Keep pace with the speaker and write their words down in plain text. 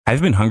Have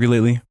you been hungry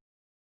lately?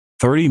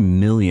 30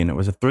 million.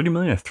 Was it 30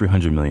 million or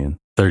 300 million?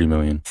 30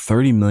 million.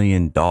 30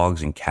 million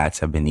dogs and cats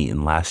have been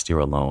eaten last year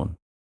alone.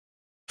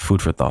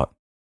 Food for thought.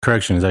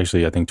 Correction is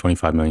actually, I think,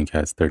 25 million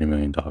cats, 30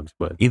 million dogs.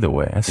 But either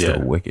way, that's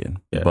still wicked.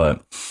 Yeah.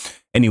 But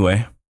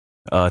anyway,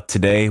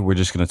 today we're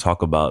just going to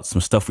talk about some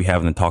stuff we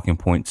have in the talking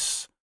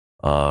points.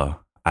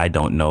 I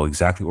don't know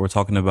exactly what we're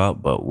talking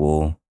about, but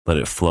we'll let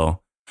it flow.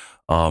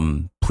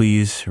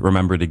 Please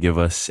remember to give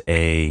us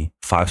a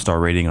 5-star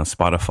rating on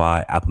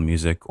Spotify, Apple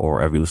Music, or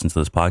wherever you listen to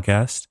this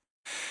podcast.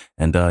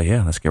 And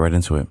let's get right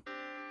into it.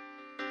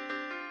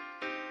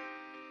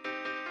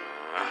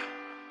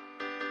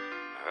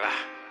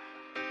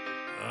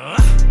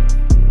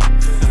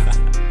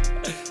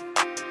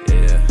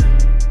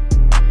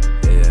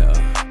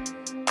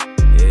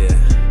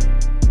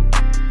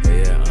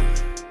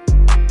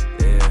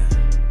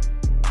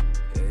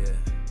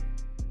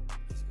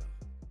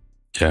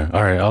 Yeah.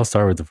 All right. I'll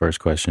start with the first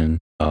question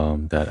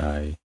that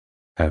I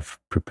have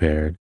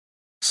prepared.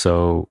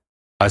 So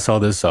I saw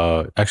this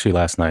actually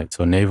last night.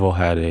 So Naval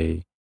had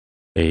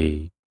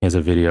he has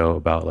a video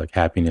about like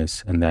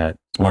happiness and that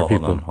smart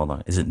people. Hold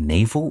on. Is it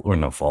Naval or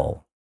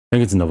Naval? I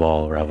think it's Naval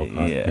or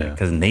Ravikant. Yeah,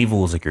 because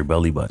Naval is like your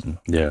belly button.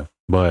 Yeah,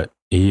 but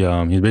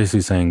he's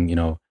basically saying,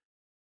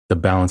 the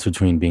balance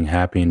between being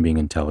happy and being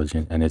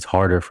intelligent, and it's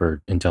harder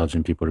for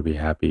intelligent people to be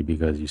happy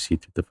because you see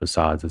through the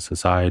facades of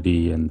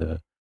society and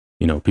the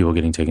people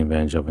getting taken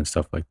advantage of and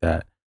stuff like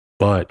that.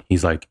 But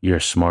he's like,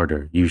 you're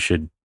smarter. You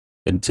should.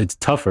 It's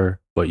tougher,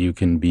 but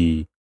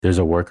there's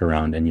a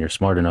workaround, and you're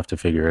smart enough to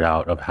figure it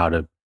out of how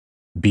to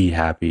be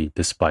happy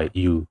despite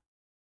you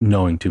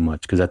knowing too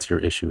much, because that's your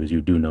issue, is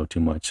you do know too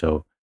much.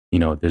 So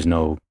there's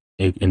no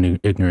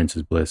ignorance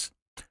is bliss.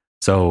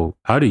 So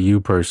how do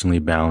you personally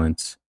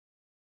balance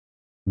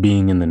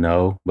being in the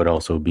know but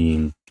also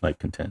being like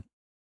content?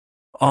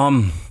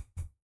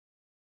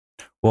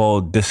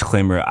 Well,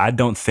 disclaimer, I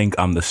don't think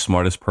I'm the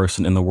smartest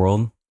person in the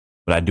world,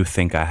 but I do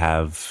think I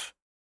have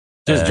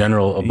just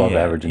general above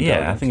average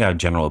intelligence. Yeah, I think I have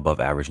general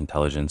above average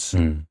intelligence.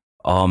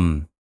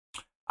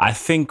 I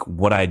think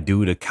what I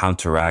do to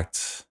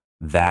counteract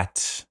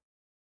that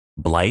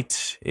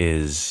blight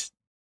is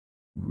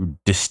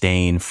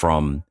disdain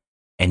from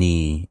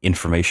any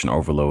information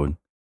overload.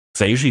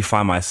 Because I usually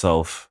find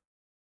myself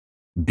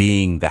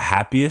being the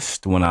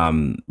happiest when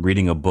I'm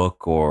reading a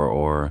book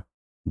or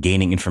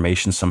gaining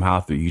information somehow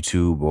through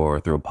YouTube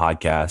or through a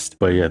podcast.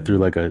 But yeah, through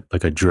like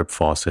a drip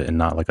faucet and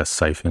not like a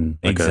siphon.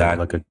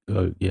 Exactly.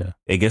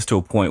 It gets to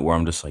a point where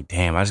I'm just like,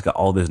 damn, I just got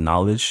all this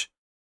knowledge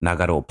and I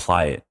got to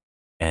apply it.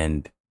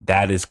 And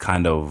that is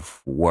kind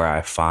of where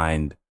I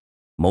find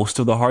most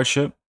of the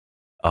hardship.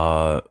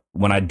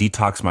 When I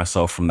detox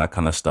myself from that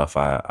kind of stuff,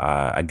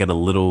 I get a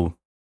little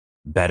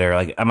better.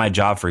 Like at my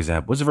job, for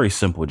example, it's a very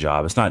simple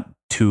job. It's not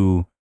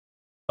too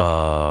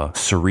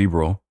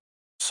cerebral.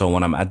 So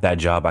when I'm at that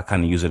job, I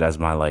kind of use it as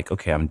my like,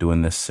 okay, I'm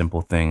doing this simple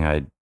thing.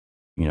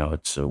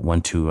 It's a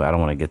 1-2. I don't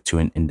want to get too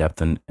in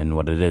depth in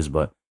what it is,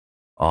 but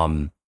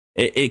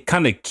it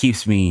kind of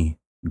keeps me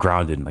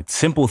grounded. Like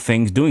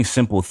doing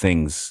simple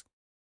things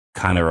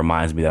kind of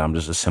reminds me that I'm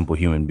just a simple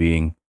human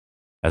being,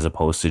 as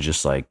opposed to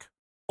just like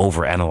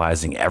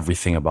overanalyzing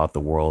everything about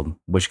the world,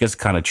 which gets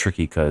kind of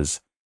tricky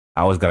because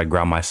I always got to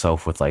ground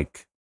myself with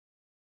like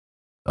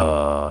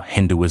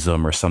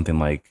Hinduism or something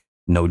like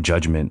no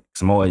judgment.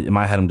 Because I'm always in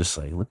my head, I'm just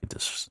like, look at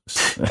this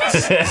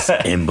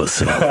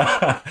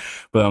imbecile.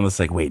 But I'm just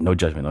like, wait, no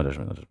judgment.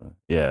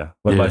 Yeah.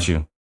 What about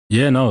you?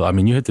 Yeah, no, I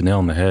mean, you hit the nail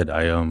on the head.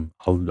 I'll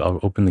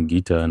open the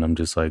Gita and I'm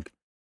just like,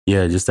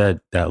 yeah, just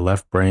that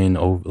left brain,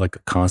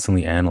 like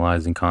constantly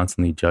analyzing,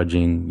 constantly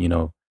judging,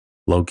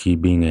 low key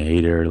being a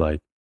hater,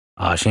 like,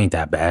 she ain't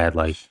that bad.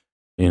 Like,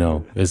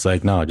 it's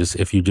like, no, just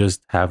if you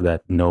just have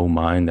that no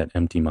mind, that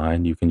empty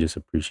mind, you can just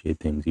appreciate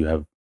things.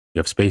 You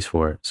have space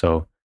for it.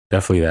 So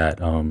definitely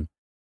that.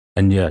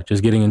 And yeah,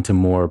 just getting into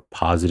more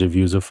positive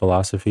views of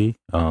philosophy,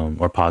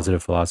 or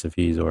positive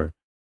philosophies, or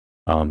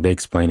they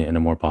explain it in a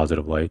more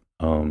positive light,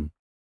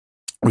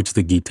 which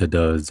the Gita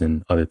does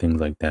and other things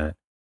like that.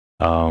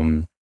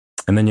 And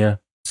then, yeah,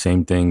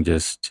 same thing,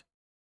 just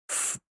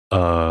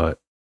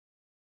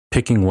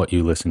picking what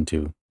you listen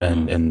to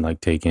and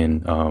like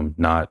taking,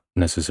 not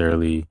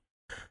necessarily,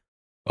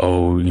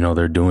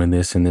 they're doing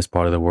this in this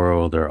part of the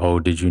world, or,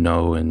 did you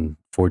know in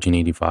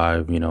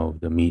 1485,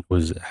 the meat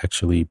was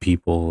actually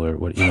people, or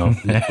what,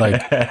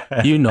 like,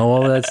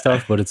 all of that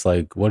stuff, but it's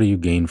like, what do you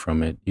gain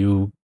from it?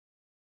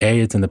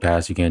 It's in the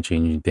past, you can't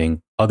change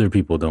anything. Other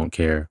people don't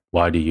care.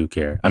 Why do you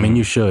care? I mean,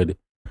 you should,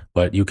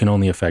 but you can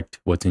only affect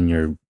what's in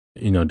your,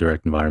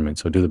 direct environment.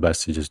 So do the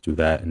best to just do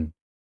that, and,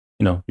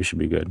 you should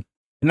be good.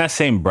 In that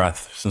same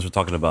breath, since we're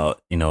talking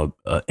about,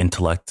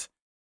 intellect,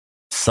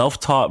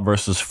 self-taught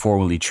versus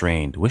formally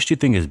trained, which do you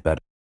think is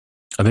better?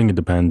 I think it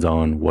depends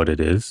on what it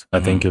is. I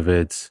think if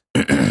it's,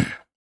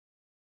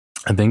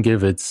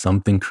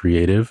 something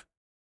creative,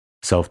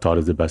 self-taught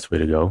is the best way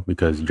to go,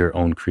 because your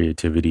own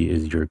creativity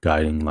is your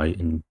guiding light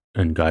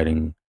and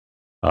guiding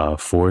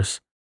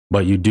force.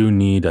 But you do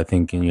need, I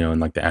think, in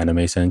like the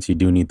anime sense, you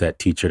do need that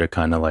teacher to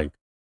kind of like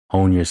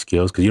hone your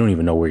skills because you don't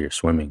even know where you're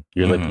swimming.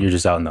 You're like Mhm. you're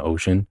just out in the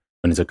ocean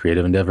when it's a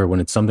creative endeavor. When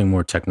it's something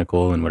more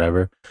technical and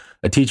whatever,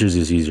 a teacher's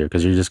is easier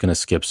because you're just gonna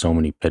skip so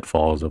many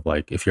pitfalls of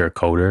like if you're a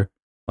coder,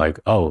 like,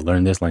 oh,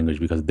 learn this language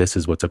because this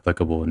is what's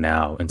applicable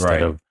now instead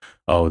Right. of,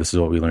 oh, this is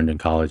what we learned in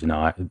college. And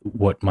now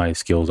what my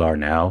skills are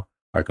now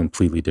are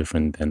completely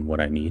different than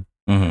what I need.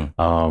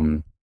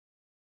 Mhm.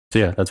 So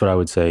yeah, that's what I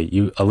would say.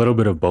 You a little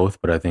bit of both,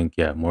 but I think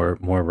yeah, more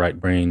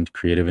right-brained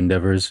creative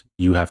endeavors.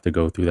 You have to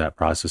go through that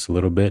process a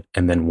little bit,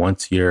 and then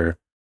once you're,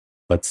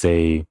 let's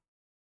say,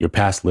 you're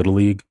past little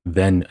league,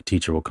 then a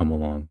teacher will come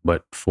along.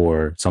 But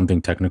for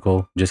something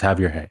technical, just have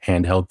your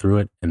hand held through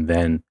it, and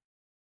then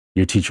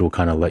your teacher will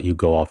kind of let you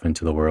go off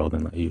into the world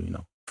and let you,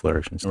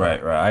 flourish and stuff.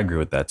 Right. Right. I agree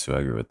with that too. I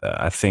agree with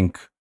that. I think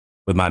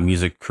with my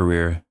music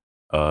career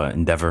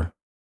endeavor,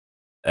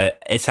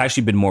 it's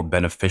actually been more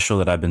beneficial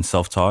that I've been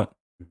self-taught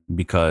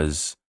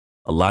because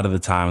a lot of the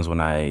times when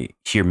I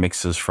hear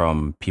mixes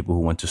from people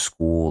who went to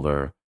school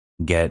or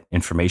get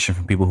information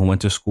from people who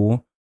went to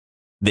school,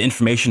 the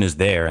information is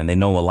there and they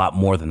know a lot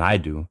more than I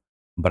do.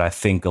 But I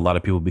think a lot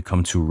of people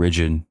become too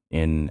rigid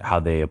in how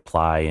they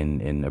apply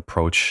and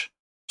approach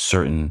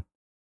certain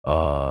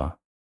uh,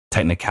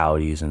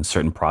 technicalities and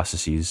certain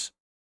processes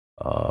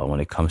when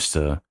it comes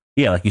to,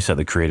 yeah, like you said,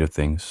 the creative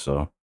things.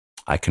 So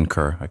I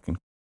concur.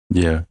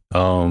 Yeah.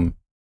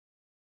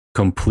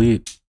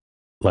 Complete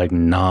like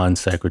non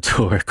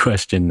sequitur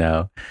question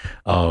now.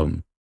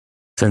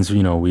 Since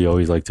we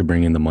always like to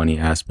bring in the money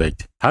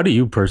aspect, how do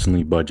you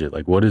personally budget?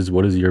 Like what does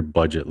your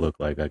budget look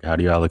like? Like how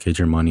do you allocate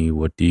your money?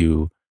 What do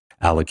you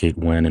allocate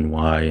when and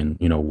why? And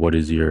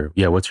what's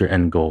your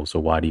end goal? So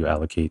why do you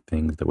allocate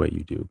things the way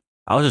you do?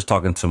 I was just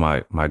talking to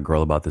my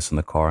girl about this in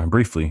the car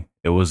briefly.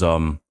 It was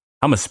I'm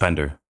a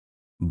spender,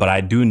 but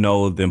I do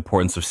know the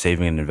importance of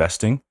saving and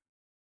investing.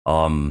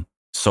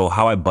 So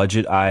how I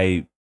budget,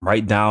 I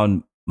write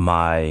down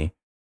my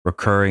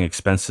recurring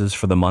expenses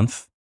for the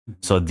month.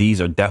 So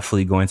these are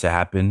definitely going to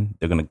happen.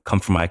 They're going to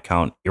come from my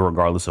account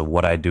irregardless of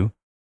what I do.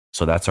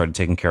 So that's already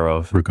taken care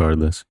of.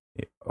 Regardless.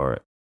 Or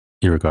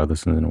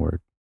irregardless isn't a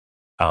word.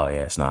 Oh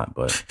yeah, it's not,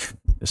 but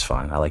it's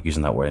fine. I like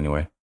using that word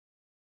anyway.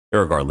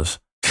 Irregardless.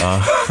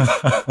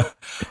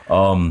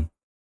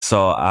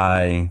 So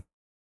I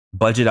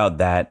budget out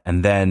that,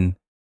 and then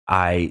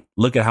I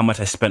look at how much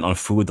I spent on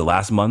food the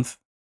last month,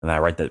 and I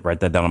write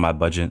that down on my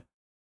budget.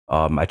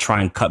 I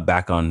try and cut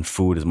back on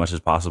food as much as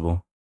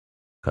possible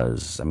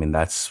because I mean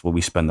that's what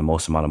we spend the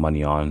most amount of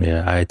money on.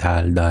 Yeah,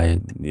 ITAL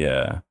diet.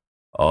 Yeah.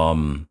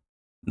 I'm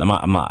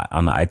not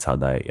on the ITAL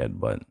diet yet,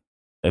 but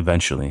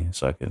eventually,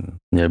 so I can.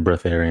 Yeah,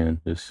 breatharian,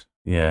 just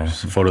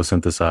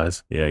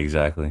photosynthesize. Yeah,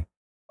 exactly.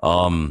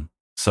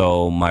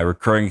 So my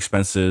recurring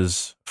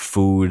expenses,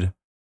 food,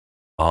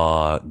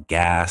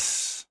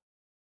 gas,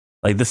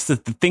 like this, the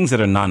things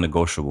that are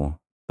non-negotiable,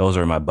 those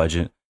are in my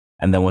budget.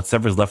 And then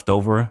whatever's left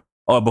over,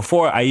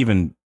 before I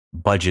even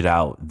budget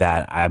out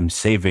that, I'm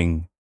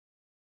saving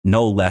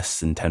no less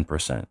than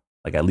 10%,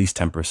 like at least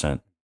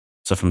 10%.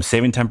 So if I'm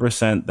saving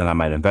 10%, then I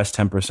might invest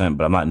 10%,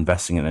 but I'm not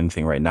investing in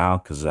anything right now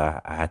because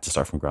I had to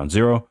start from ground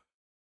zero.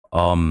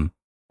 And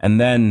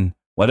then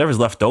whatever's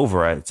left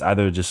over, it's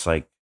either just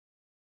like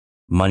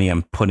money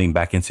I'm putting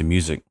back into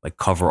music, like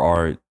cover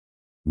art,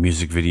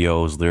 music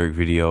videos, lyric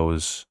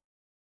videos,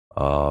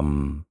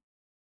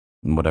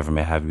 whatever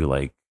may have you.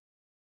 Like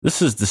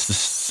this is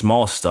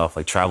small stuff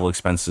like travel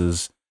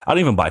expenses. I don't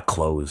even buy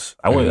clothes.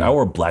 I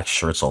wear black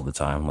shirts all the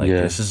time. Like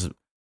this is,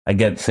 I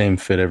get same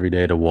fit every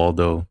day. The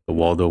Waldo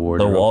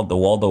wardrobe. The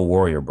Waldo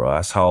Warrior, bro.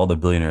 That's how all the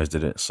billionaires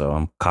did it. So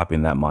I'm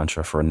copying that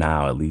mantra for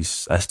now, at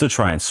least. I still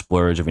try and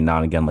splurge every now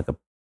and again, like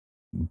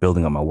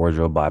building up my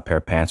wardrobe, buy a pair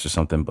of pants or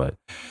something, but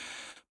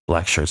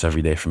black shirts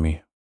every day for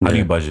me. How do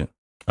you budget?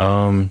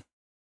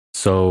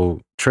 So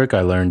trick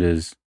I learned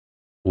is,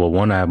 well,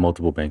 one, I have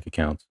multiple bank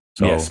accounts.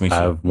 So yes, me too. I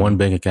have one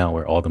bank account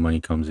where all the money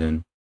comes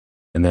in.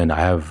 And then I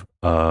have,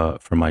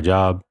 for my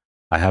job,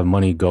 I have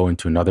money go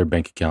into another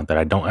bank account that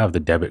I don't have the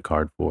debit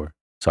card for.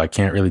 So I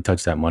can't really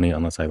touch that money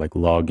unless I like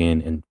log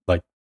in and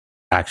like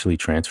actually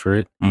transfer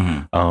it.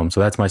 Mm-hmm. So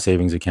that's my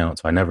savings account.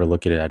 So I never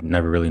look at it. I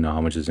never really know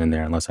how much is in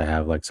there unless I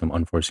have like some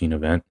unforeseen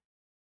event.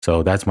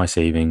 So that's my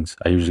savings.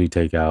 I usually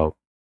take out,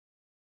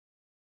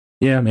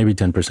 maybe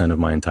 10% of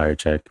my entire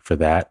check for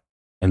that.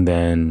 And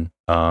then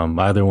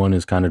my other one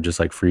is kind of just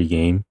like free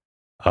game.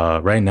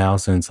 Right now,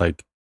 since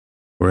like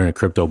we're in a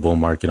crypto bull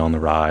market on the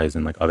rise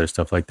and like other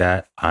stuff like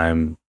that,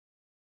 I'm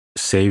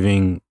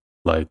saving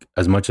like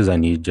as much as I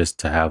need just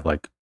to have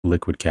like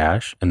liquid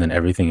cash. And then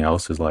everything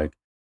else is like,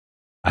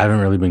 I haven't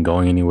really been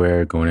going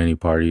anywhere, going to any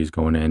parties,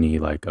 going to any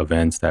like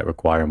events that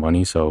require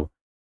money. So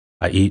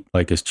I eat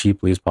like as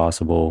cheaply as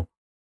possible,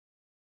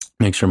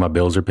 make sure my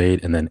bills are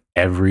paid. And then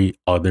every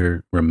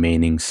other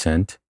remaining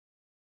cent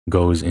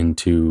goes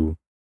into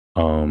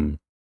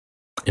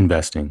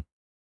investing.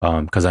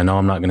 Because I know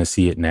I'm not going to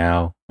see it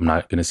now. I'm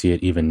not going to see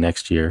it even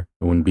next year.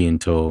 It wouldn't be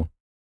until,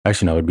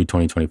 actually, no, it would be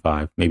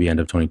 2025, maybe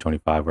end of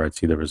 2025 where I'd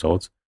see the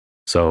results.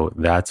 So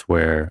that's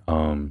where,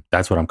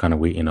 that's what I'm kind of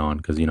waiting on.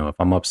 Because, if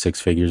I'm up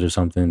 6 figures or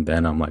something,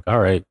 then I'm like, all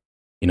right,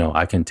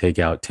 I can take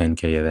out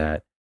 10K of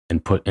that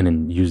and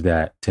then use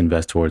that to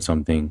invest towards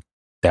something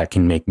that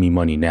can make me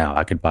money now.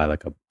 I could buy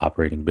like a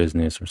operating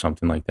business or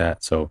something like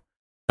that. So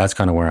that's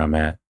kind of where I'm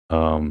at.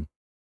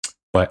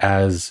 But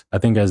as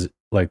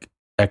like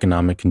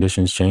economic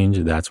conditions change,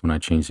 that's when I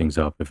change things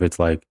up. If it's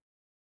like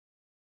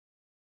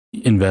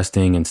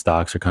investing in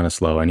stocks are kind of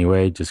slow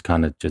anyway, just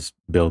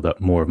build up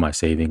more of my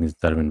savings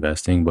instead of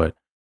investing. But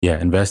yeah,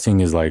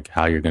 investing is like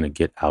how you're going to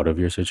get out of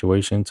your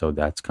situation. So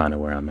that's kind of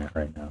where I'm at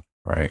right now.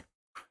 Right.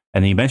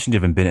 And you mentioned you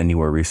haven't been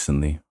anywhere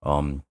recently.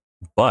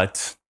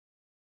 But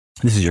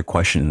this is your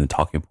question in the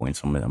talking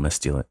points. So I'm gonna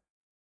steal it.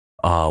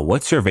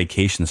 What's your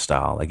vacation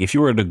style? Like if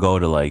you were to go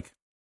to like,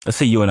 let's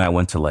say you and I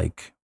went to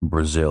like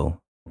Brazil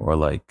or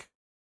like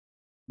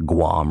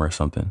Guam or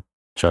something.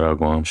 Shout out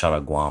Guam. Shout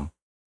out Guam.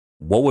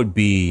 What would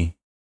be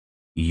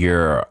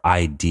your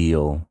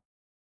ideal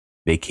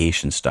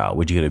vacation style?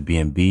 Would you get a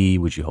B&B?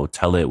 Would you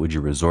hotel it? Would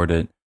you resort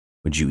it?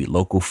 Would you eat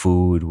local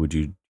food? Would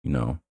you, you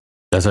know?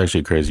 That's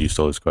actually crazy you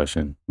stole this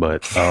question,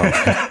 but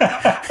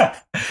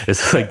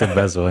it's like the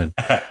best one.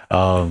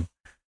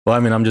 Well, I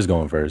mean, I'm just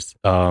going first.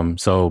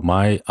 So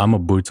I'm a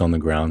boots on the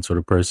ground sort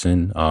of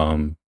person,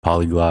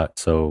 polyglot.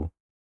 So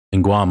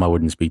in Guam, I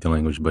wouldn't speak the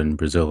language, but in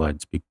Brazil,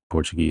 I'd speak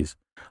Portuguese.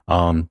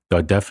 So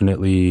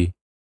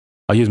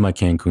I'll use my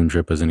Cancun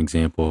trip as an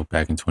example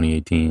back in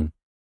 2018.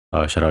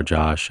 Shout out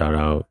Josh, shout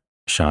out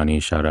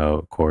Shani, shout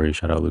out Corey,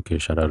 shout out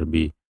Lucas, shout out to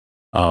B.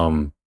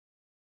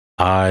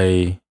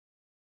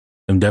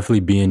 I'm definitely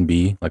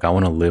B&B. Like I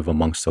want to live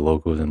amongst the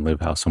locals and live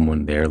how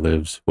someone there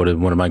lives. What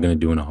am I going to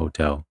do in a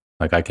hotel?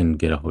 Like I can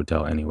get a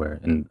hotel anywhere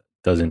and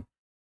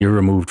you're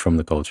removed from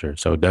the culture.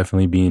 So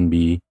definitely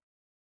B&B.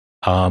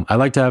 I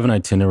like to have an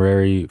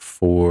itinerary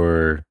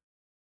for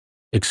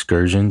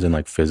excursions and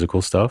like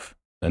physical stuff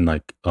and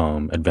like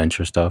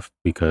adventure stuff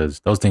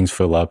because those things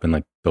fill up and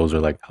like those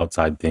are like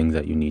outside things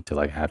that you need to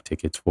like have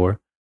tickets for.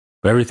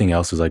 But everything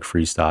else is like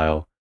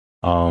freestyle.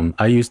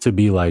 I used to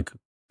be like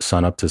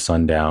sun up to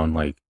sundown,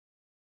 like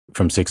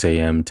from 6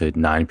 a.m. to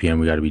 9 p.m.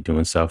 we got to be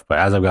doing stuff. But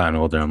as I've gotten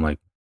older, I'm like,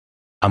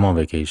 I'm on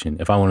vacation.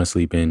 If I want to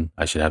sleep in,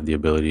 I should have the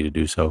ability to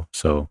do so.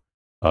 So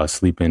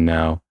sleep in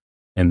now.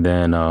 And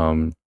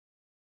then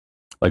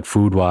like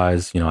food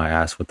wise, I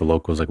asked what the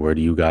locals, like, where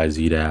do you guys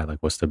eat at? Like,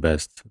 what's the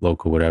best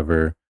local,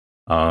 whatever.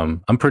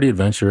 I'm pretty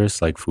adventurous,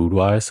 like food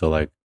wise. So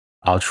like,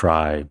 I'll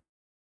try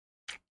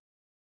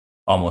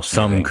almost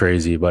something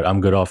crazy, but I'm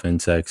good off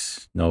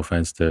insects. No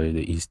offense to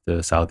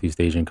the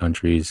Southeast Asian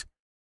countries.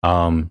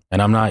 And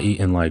I'm not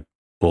eating like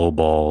bull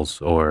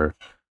balls or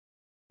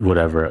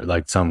whatever,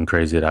 like something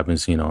crazy that I've been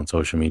seeing on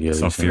social media.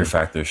 Some fear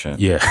factor shit.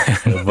 Yeah.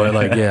 But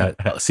like, yeah,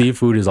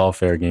 seafood is all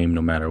fair game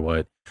no matter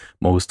what.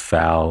 Most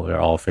fowl are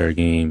all fair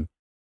game.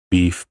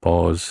 Beef,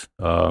 balls.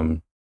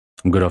 I'm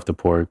good off the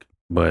pork,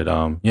 but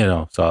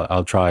so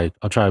I'll try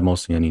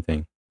mostly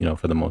anything,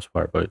 for the most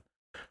part. But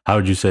how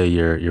would you say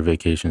your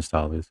vacation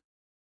style is?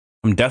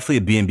 I'm definitely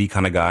a B&B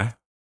kind of guy.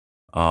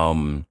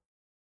 I'm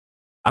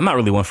not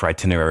really one for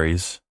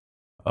itineraries.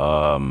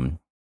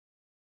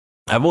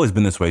 I've always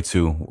been this way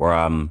too, where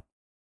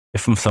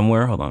if I'm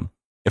somewhere,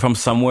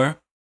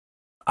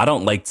 I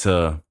don't like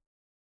to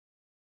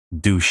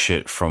do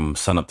shit from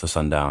sun up to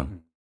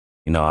sundown.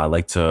 I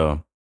like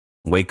to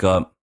wake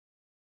up,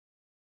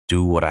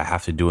 do what I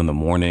have to do in the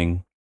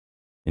morning,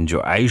 enjoy.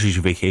 I usually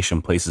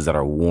vacation places that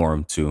are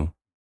warm too.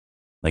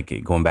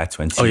 Like going back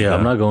to Antigua. Oh yeah,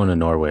 I'm not going to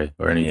Norway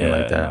or anything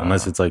like that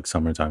unless it's like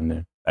summertime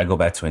there. I go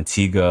back to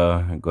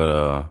Antigua.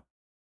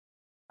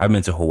 I've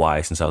been to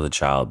Hawaii since I was a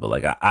child, but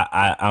like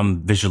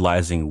I'm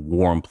visualizing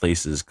warm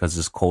places because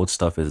this cold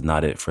stuff is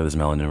not it for this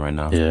melanin right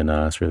now. Yeah,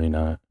 no, it's really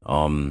not.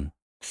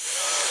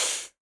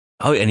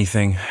 I'll eat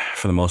anything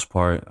for the most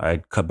part. I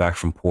cut back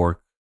from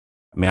pork.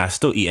 I mean, I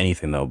still eat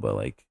anything though, but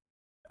like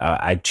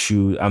I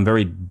choose. I'm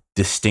very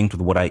distinct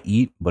with what I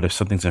eat. But if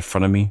something's in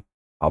front of me,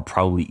 I'll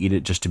probably eat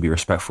it just to be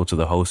respectful to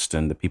the host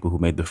and the people who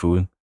made the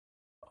food.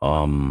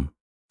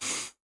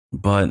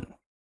 But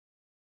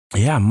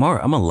yeah,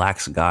 I'm a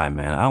lax guy,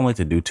 man. I don't like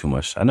to do too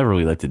much. I never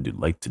really like to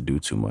do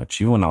too much.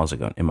 Even when I was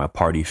like in my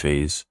party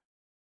phase,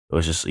 it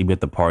was just you be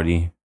at the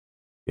party,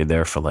 you're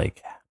there for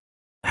like.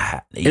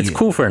 It's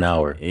cool for an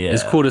hour. Yeah.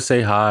 It's cool to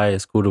say hi.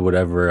 It's cool to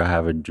whatever.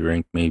 Have a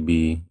drink,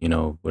 maybe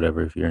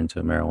whatever. If you're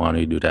into marijuana,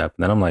 you do that. And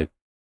then I'm like,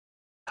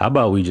 how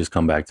about we just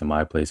come back to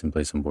my place and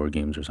play some board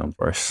games or something?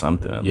 Or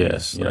something. At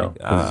least.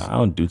 I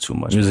don't do too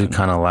much. Music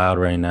kind of loud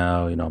right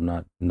now. I'm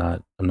not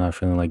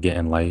feeling like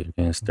getting light or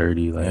getting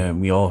sturdy. Like, yeah,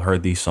 we all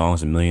heard these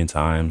songs a million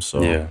times.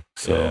 So yeah.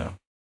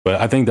 But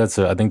I think that's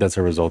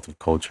a result of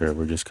culture.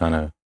 We're just kind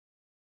of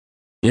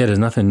there's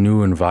nothing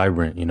new and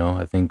vibrant.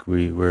 I think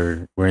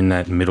we're in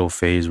that middle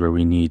phase where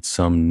we need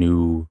some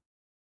new.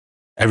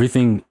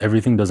 Everything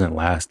doesn't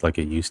last like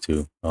it used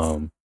to.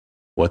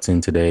 What's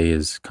in today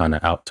is kind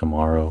of out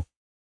tomorrow.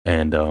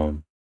 And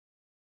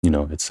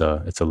it's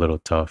a little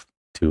tough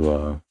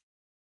to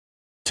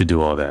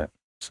do all that.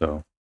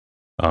 So,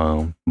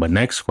 but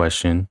next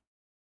question,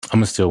 I'm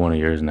gonna steal one of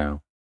yours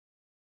now.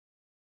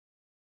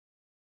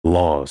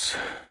 Laws.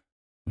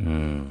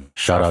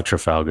 Shout out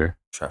Trafalgar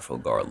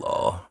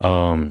Law.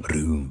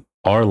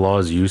 Are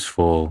laws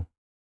useful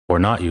or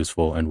not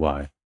useful, and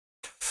why?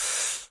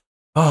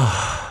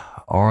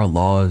 Are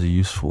laws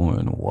useful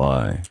and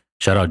why?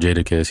 Shout out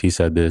Jadakiss. He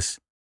said this: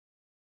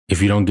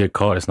 if you don't get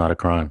caught, it's not a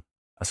crime.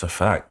 That's a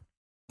fact.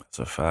 That's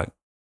a fact.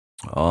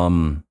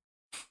 Are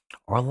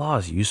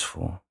laws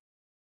useful?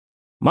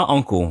 My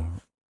uncle,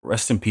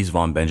 rest in peace,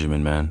 Von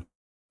Benjamin, man.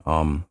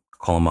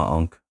 Call him my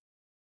uncle.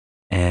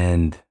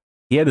 And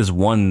he had this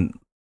one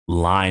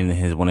line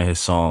in one of his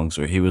songs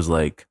where he was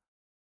like,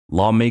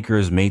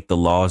 lawmakers make the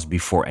laws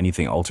before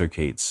anything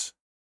altercates.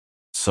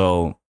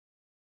 So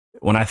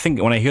when I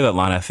hear that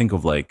line, I think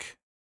of like,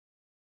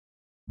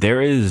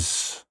 there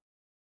is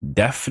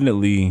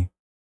definitely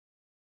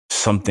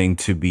something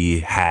to be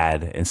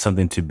had and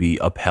something to be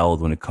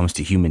upheld when it comes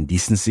to human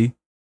decency.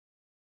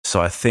 So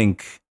I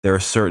think there are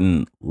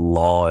certain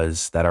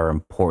laws that are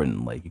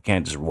important. Like you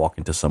can't just walk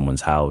into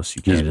someone's house.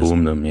 You can't just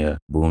boom them. Yeah.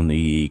 Boom.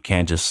 You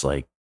can't just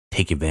like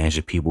take advantage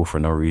of people for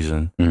no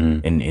reason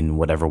in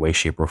whatever way,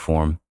 shape, or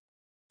form.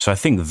 So I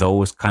think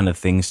those kind of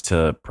things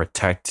to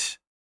protect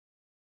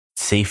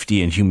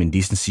safety and human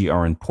decency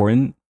are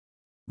important.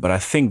 But I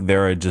think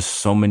there are just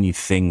so many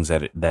things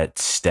that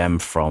stem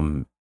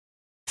from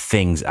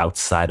things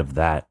outside of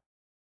that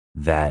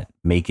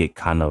make it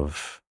kind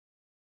of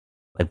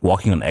like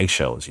walking on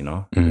eggshells, you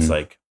know? It's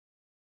like,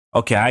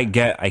 okay, I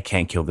get I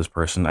can't kill this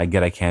person. I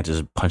get I can't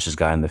just punch this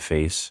guy in the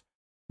face.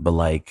 But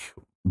like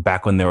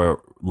back when they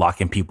were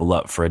locking people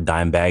up for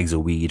dime bags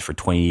of weed for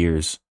 20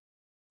 years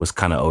was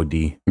kind of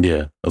OD.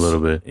 Yeah, a little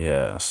bit.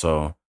 Yeah.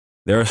 So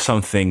there are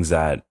some things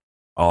that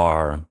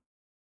are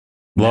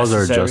laws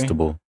necessary. Are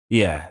adjustable.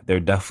 Yeah, they're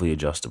definitely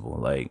adjustable.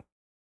 Like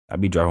I'd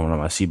be driving without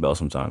my seatbelt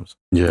sometimes.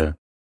 Yeah.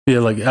 Yeah,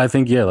 like I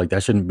think like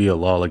that shouldn't be a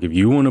law. Like if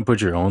you want to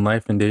put your own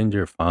life in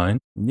danger, fine.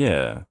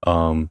 Yeah.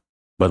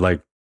 But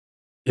like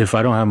if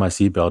I don't have my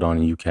seatbelt on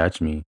and you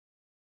catch me,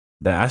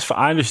 I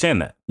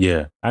understand that.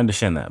 Yeah, I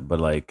understand that. But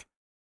like,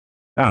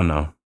 I don't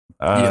know.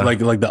 Yeah, like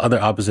the other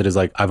opposite is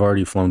like I've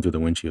already flown through the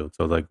windshield.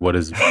 So like, what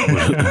is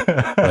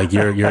like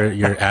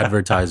your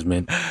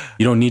advertisement?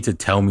 You don't need to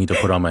tell me to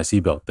put on my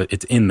seatbelt.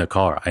 It's in the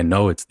car. I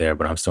know it's there,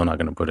 but I'm still not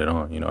going to put it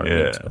on. You know what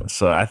I mean?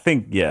 So I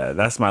think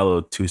that's my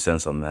little 2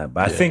 cents on that.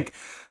 But I think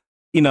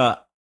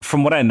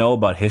from what I know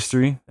about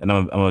history, and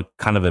I'm a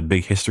kind of a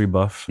big history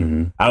buff. I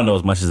don't know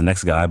as much as the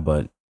next guy,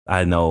 but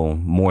I know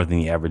more than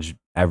the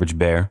average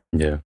bear.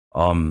 Yeah.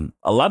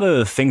 A lot of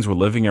the things we're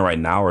living in right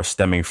now are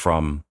stemming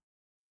from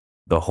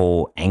the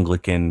whole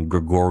Anglican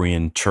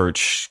Gregorian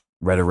church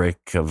rhetoric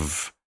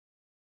of,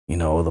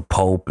 the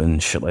Pope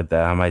and shit like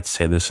that. I might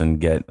say this and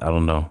get, I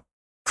don't know,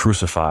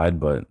 crucified,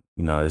 but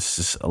it's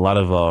just a lot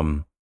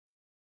of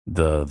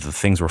the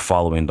things we're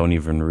following don't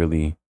even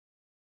really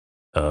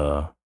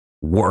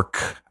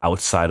work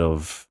outside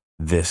of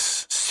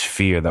this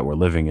sphere that we're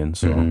living in.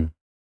 So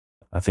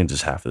I think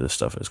just half of this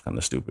stuff is kind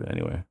of stupid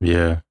anyway.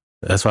 Yeah.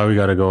 That's why we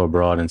got to go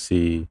abroad and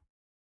see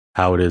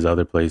how it is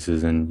other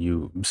places.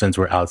 And since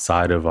we're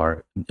outside of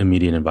our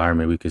immediate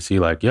environment, we could see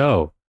like,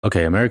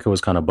 okay, America was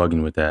kind of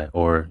bugging with that.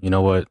 Or, you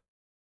know what?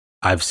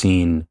 I've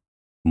seen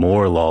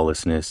more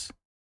lawlessness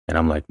and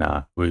I'm like,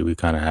 nah, we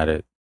kind of had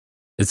it.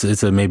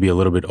 It's maybe a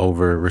little bit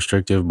over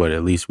restrictive, but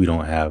at least we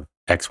don't have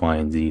X, Y,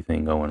 and Z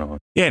thing going on.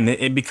 Yeah, and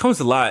it becomes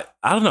a lot.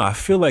 I don't know. I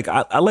feel like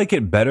I like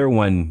it better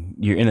when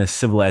you're in a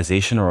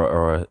civilization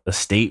or a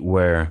state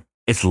where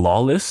it's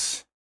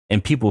lawless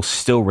and people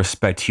still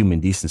respect human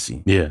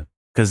decency. Yeah.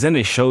 Because then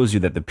it shows you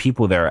that the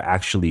people there are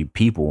actually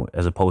people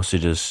as opposed to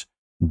just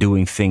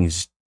doing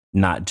things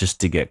not just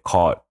to get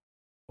caught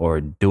or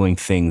doing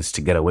things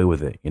to get away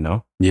with it,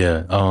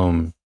 Yeah.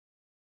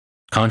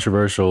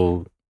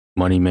 Controversial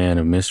money man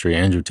of mystery,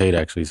 Andrew Tate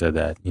actually said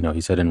that.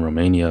 He said in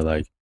Romania,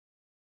 like,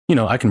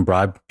 I can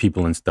bribe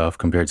people and stuff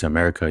compared to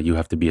America. You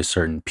have to be a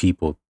certain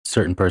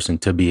person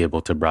to be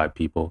able to bribe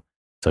people.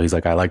 So he's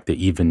like, I like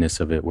the evenness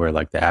of it where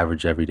like the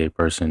average everyday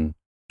person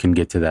can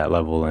get to that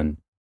level and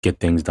get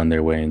things done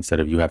their way instead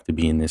of you have to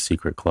be in this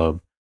secret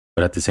club.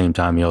 But at the same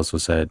time, he also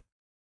said,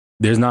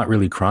 there's not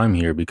really crime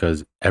here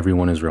because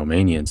everyone is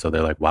Romanian. So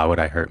they're like, why would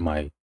I hurt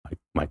my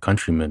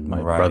countrymen,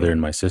 my brother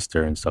and my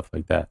sister and stuff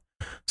like that?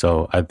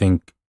 So I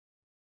think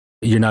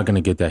you're not going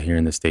to get that here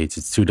in the States.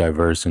 It's too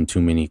diverse and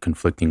too many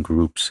conflicting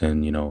groups.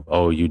 And,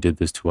 you did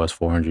this to us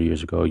 400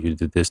 years ago. You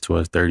did this to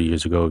us 30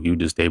 years ago. You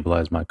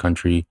destabilized my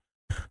country,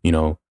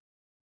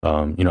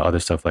 other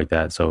stuff like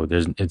that. So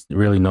it's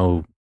really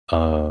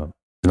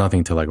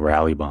nothing to like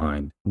rally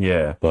behind.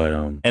 Yeah. But,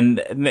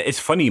 and it's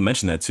funny you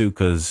mentioned that too,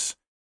 because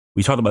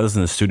we talked about this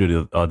in the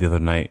studio the other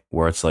night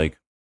where it's like,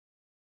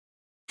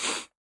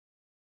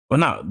 well,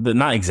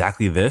 not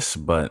exactly this,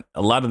 but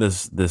a lot of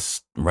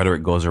this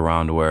rhetoric goes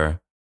around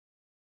where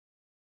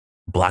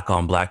black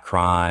on black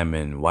crime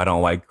and white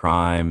on white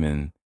crime,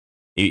 and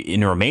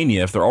in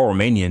Romania, if they're all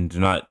Romanian, do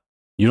not.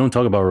 You don't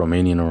talk about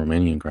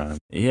Romanian crime.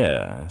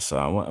 Yeah,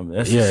 so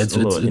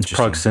it's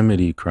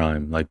proximity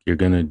crime. Like why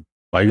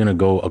are you gonna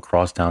go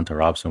across town to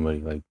rob somebody?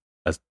 Like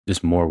that's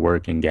just more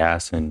work and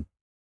gas, and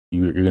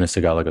you're gonna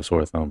stick out like a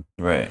sore thumb.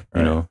 Right.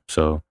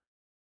 So,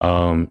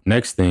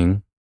 next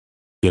thing,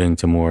 getting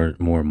to more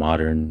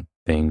modern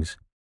things.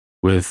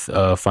 with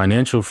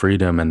financial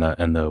freedom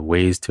and the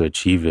ways to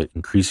achieve it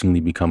increasingly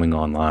becoming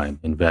online,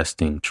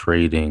 investing,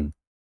 trading,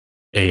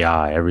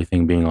 AI,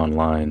 everything being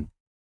online,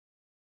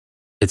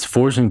 it's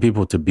forcing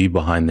people to be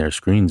behind their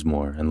screens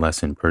more and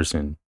less in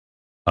person.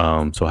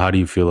 So how do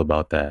you feel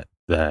about that?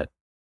 That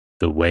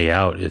the way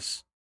out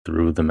is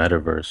through the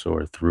metaverse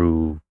or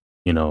through,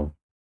 you know,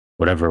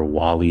 whatever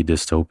Wall-E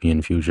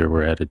dystopian future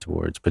we're headed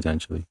towards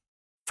potentially.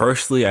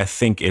 Firstly, I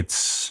think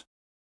it's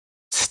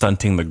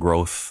stunting the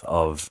growth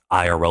of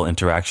IRL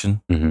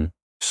interaction. Mm-hmm.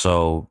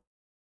 So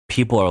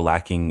people are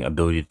lacking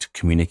ability to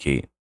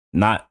communicate.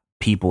 Not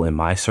people in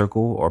my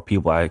circle or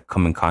people I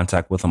come in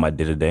contact with on my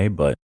day to day,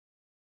 but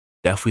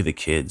definitely the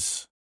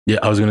kids. Yeah,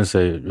 I was gonna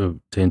say to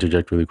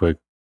interject really quick.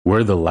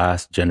 We're the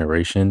last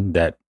generation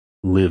that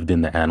lived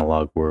in the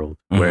analog world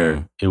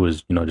where it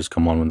was, you know, just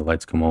come on when the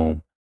lights come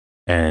home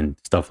and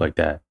stuff like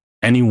that.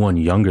 Anyone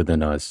younger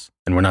than us,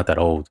 and we're not that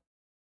old,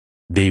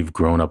 they've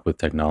grown up with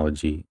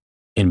technology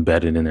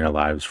embedded in their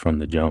lives from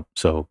the jump.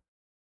 So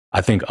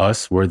I think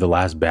we're the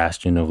last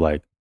bastion of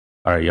like,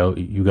 all right, yo,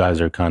 you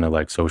guys are kind of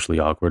like socially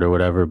awkward or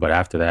whatever. But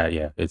after that,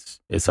 yeah,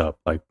 it's up.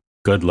 Like,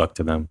 good luck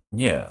to them.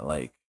 Yeah,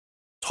 like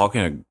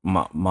talking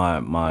to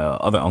my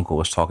other uncle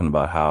was talking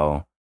about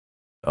how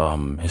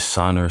his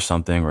son or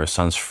something or his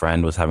son's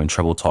friend was having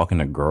trouble talking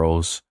to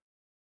girls.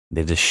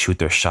 They just shoot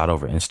their shot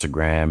over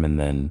Instagram and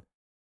then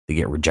they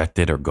get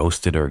rejected or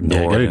ghosted or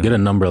ignored. Yeah, get a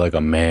number like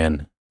a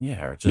man.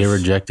 Yeah, or just get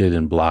rejected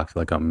and blocked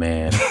like a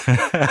man.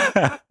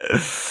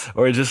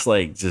 Or just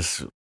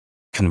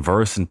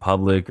converse in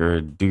public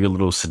or do your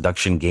little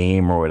seduction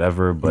game or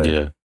whatever. But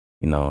yeah,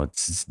 you know,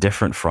 it's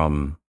different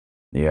from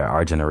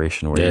our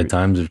generation where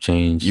times have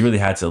changed. You really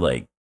had to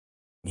like,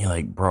 you're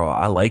like, bro,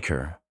 I like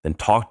her. Then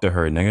talk to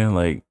her, nigga.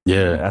 Like,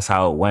 yeah, that's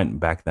how it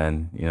went back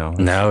then, you know?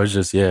 Now it's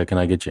just, can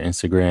I get your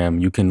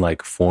Instagram? You can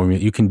like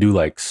you can do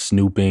like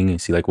snooping and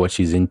see like what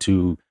she's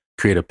into,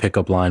 create a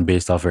pickup line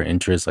based off her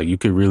interests. Like you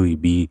could really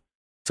be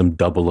some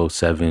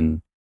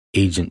 007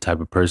 agent type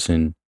of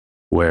person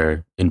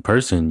where in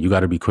person, you got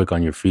to be quick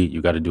on your feet.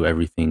 You got to do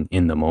everything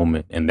in the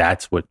moment. And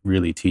that's what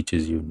really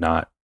teaches you,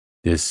 not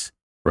this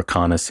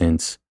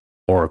reconnaissance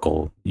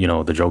oracle, you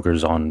know, the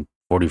Joker's on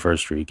 41st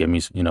Street. Get me,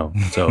 you know,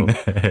 so.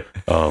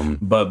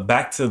 But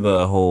back to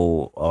the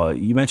whole,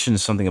 you mentioned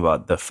something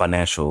about the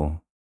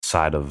financial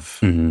side of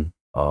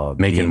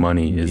making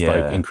money is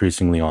like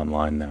increasingly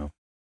online now.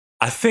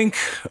 I think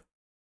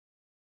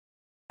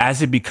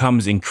as it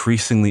becomes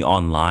increasingly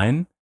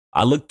online,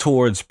 I look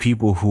towards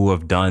people who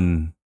have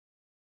done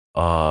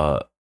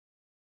well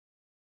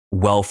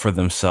for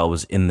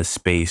themselves in the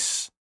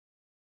space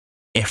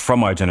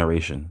from our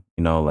generation,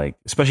 you know, like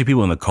especially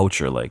people in the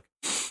culture, like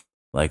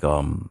I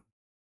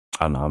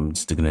don't know, I'm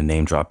just gonna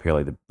name drop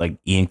here, like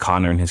Ian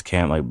Connor and his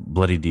camp, like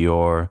Bloody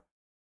Dior.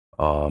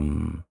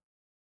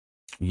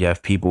 You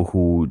have people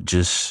who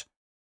just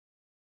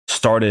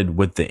started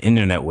with the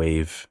internet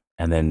wave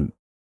and then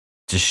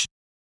just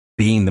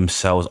being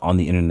themselves on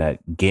the internet,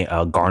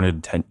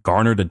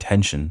 garnered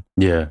attention.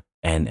 Yeah,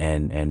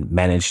 and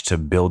managed to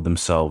build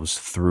themselves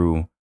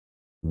through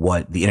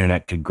what the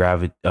internet could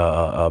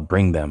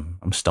bring them.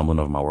 I'm stumbling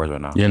over my words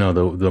right now. You know,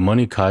 the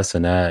money Kai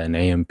Cenat and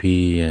AMP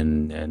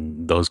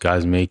and those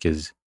guys make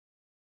is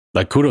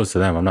like, kudos to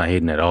them. I'm not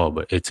hating at all,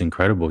 but it's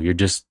incredible. You're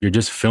just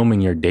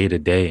filming your day to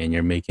day and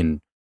you're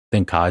making, I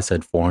think Kai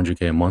said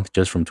 $400K a month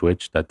just from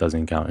Twitch. That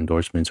doesn't count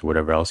endorsements or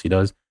whatever else he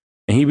does.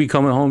 And he'd be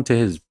coming home to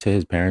his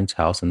parents'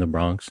 house in the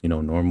Bronx, you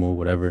know, normal,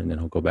 whatever. And then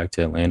he'll go back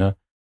to Atlanta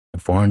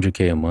and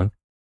 $400K a month.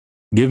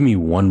 Give me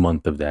 1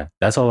 month of that.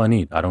 That's all I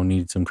need. I don't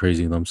need some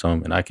crazy lump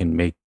sum and I can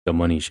make the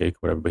money shake or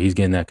whatever, but he's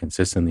getting that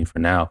consistently for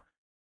now.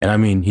 And I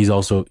mean, he's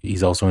also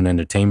in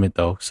entertainment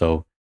though.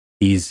 So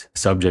he's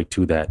subject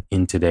to that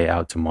in today,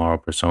 out tomorrow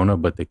persona,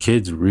 but the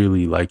kids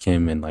really like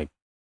him and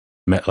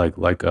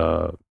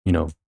you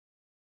know,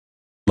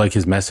 like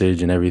his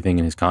message and everything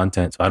and his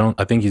content. So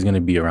I think he's going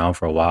to be around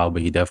for a while,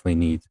 but he definitely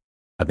needs,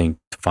 I think,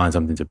 to find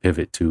something to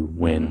pivot to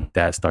when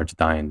that starts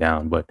dying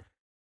down. But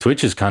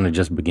Twitch is kind of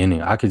just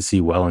beginning. I could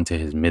see well into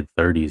his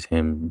mid-30s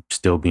him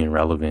still being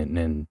relevant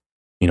and,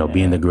 you know,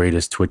 being the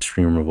greatest Twitch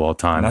streamer of all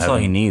time. And that's all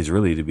he needs,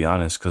 really, to be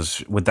honest,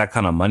 because with that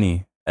kind of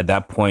money, at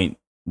that point,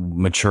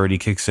 maturity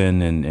kicks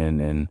in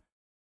and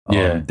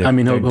I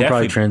mean, he'll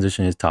probably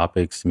transition his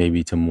topics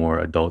maybe to more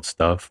adult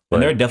stuff. But,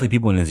 and there are definitely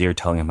people in his ear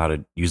telling him how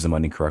to use the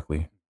money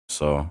correctly.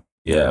 So,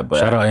 but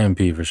shout out AMP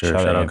for sure.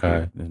 Shout out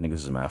Kai. This niggas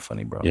is mad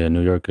funny, bro. Yeah,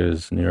 New York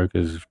is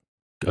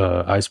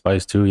Ice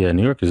Spice too. Yeah,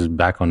 New York is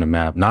back on the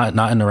map.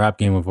 Not in the rap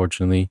game,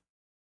 unfortunately.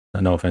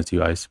 No offense to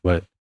you, Ice,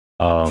 but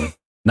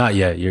not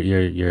yet.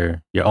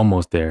 You're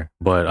almost there.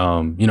 But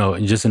you know,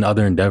 just in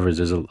other endeavors,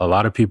 there's a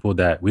lot of people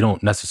that we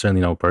don't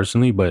necessarily know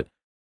personally, but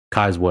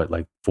Kai's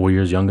like 4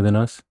 years younger than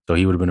us, so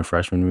he would have been a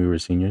freshman when we were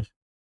seniors.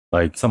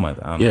 Like something like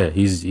that. Yeah,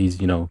 he's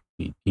you know,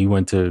 he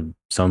went to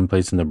some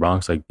place in the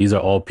Bronx. Like these are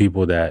all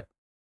people that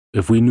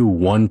if we knew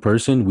one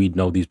person, we'd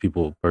know these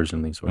people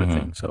personally, sort of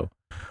thing. So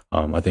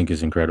I think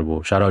it's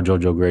incredible. Shout out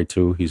JoJo Gray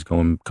too. He's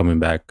coming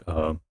back.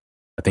 I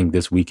think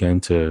this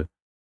weekend to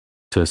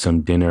to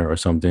some dinner or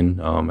something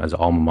as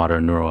alma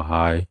mater Neural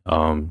High,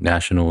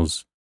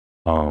 nationals,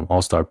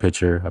 all-star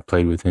pitcher. I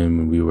played with him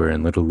when we were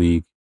in Little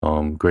League.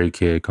 Great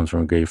kid, comes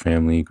from a great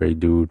family, great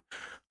dude.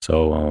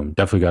 So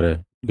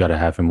definitely gotta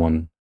have him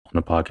on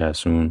the podcast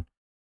soon.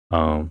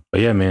 But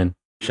yeah, man,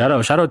 shout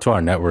out to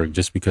our network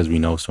just because we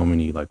know so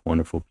many like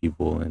wonderful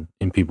people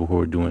and people who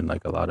are doing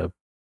like a lot of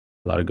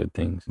good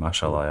things.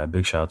 Mashallah, yeah,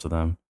 big shout out to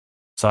them.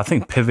 So I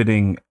think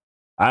pivoting,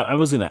 I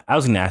was gonna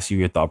ask you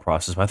your thought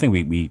process, but I think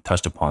we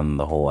touched upon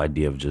the whole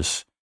idea of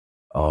just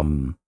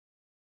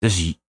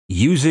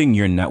using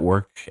your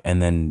network,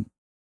 and then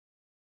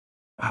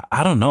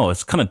I don't know,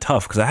 it's kind of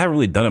tough because I haven't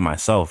really done it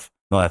myself.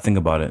 Now that I think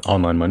about it,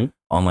 Online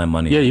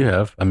money. Yeah, you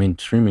have. I mean,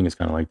 streaming is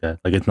kind of like that.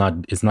 Like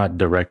it's not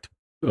direct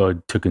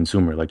to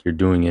consumer. Like you're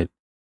doing it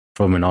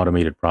from an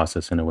automated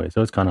process in a way.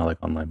 So it's kind of like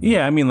online money.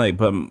 Yeah, I mean, like,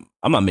 but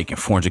I'm not making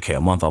 $400K a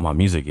month on my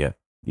music yet.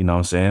 You know what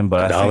I'm saying?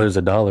 But a dollar is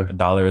a dollar. A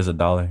dollar is a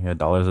dollar. Yeah, a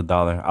dollar is a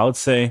dollar. I would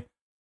say,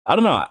 I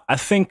don't know. I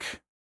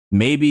think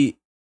maybe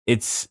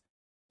it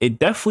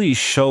definitely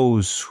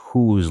shows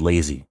who's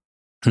lazy.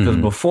 Because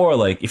before,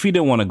 like, if you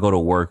didn't want to go to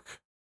work,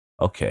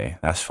 okay,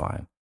 that's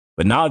fine.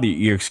 But now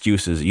your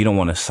excuse is you don't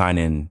want to sign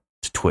in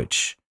to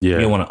Twitch. Yeah.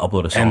 You don't want to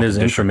upload a song. And there's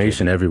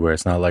information everywhere.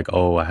 It's not like,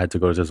 oh, I had to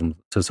go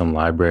to some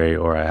library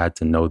or I had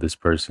to know this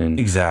person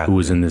who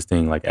was in this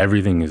thing. Like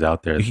everything is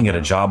out there. You can get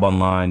a job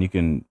online. You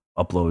can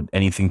upload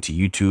anything to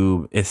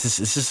YouTube. It's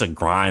just a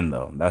grind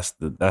though. I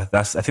think that's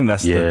the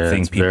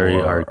thing. It's people very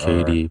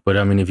arcadey. But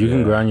I mean, if you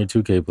can grind your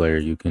 2K player,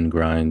 you can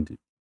grind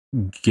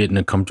getting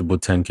a comfortable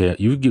 10K.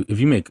 If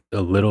you make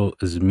a little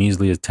as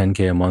measly as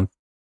 10K a month,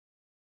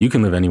 you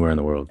can live anywhere in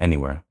the world.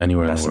 Anywhere in the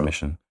world. That's the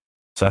mission.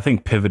 So I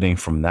think pivoting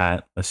from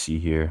that, let's see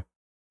here.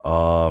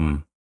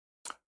 Modern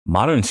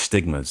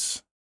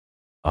stigmas.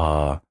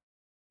 Where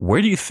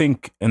do you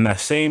think in that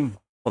same,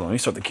 hold on, let me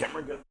start the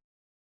camera again.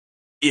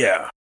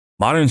 Yeah.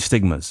 Modern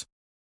stigmas.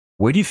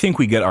 Where do you think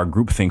we get our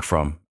groupthink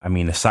from? I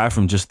mean, aside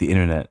from just the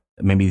internet,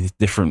 maybe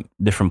different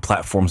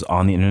platforms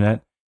on the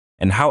internet,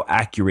 and how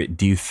accurate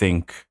do you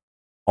think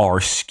our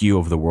skew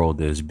of the world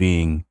is,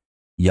 being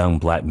young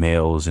Black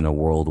males in a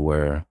world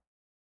where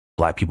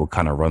Black people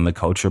kind of run the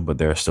culture, but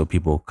there are still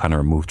people kind of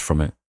removed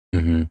from it?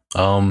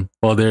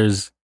 Well,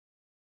 there's,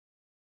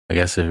 I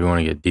guess if you want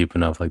to get deep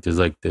enough, like there's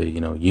like the,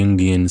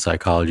 Jungian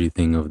psychology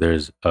thing of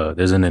there's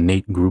an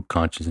innate group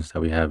consciousness that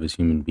we have as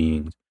human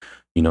beings.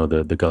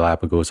 The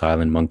Galapagos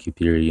Island monkey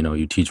theory,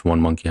 you teach one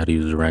monkey how to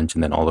use a wrench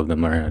and then all of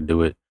them learn how to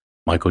do it.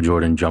 Michael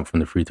Jordan jumped from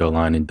the free throw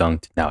line and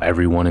dunked. Now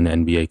everyone in the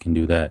NBA can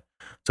do that.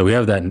 So we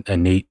have that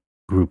innate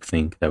group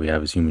think that we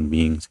have as human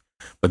beings.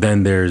 But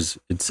then I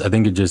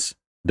think it just,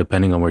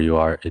 depending on where you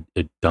are,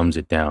 it dumbs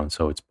it down.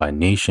 So it's by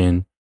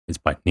nation, it's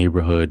by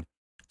neighborhood,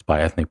 it's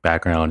by ethnic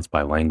background, it's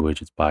by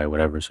language, it's by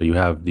whatever. So you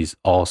have these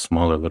all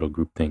smaller little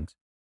group things.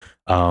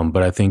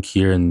 But I think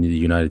here in the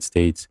United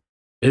States,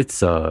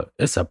 it's a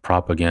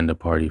propaganda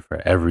party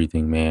for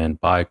everything, man.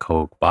 Buy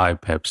Coke, buy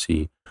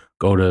Pepsi,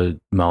 go to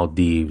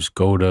Maldives,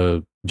 go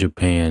to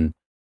Japan,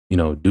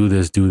 do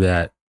this, do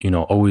that,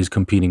 always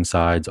competing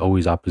sides,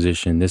 always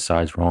opposition. This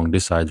side's wrong,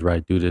 this side's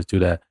right, do this, do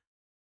that.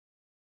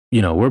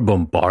 We're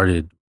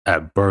bombarded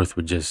at birth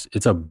with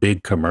it's a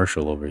big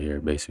commercial over here,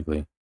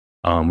 basically.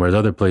 Whereas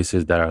other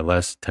places that are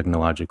less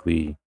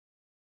technologically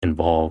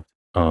involved,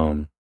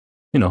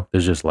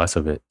 there's just less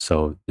of it.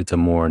 So it's a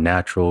more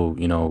natural,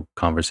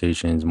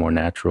 conversations, more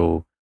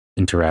natural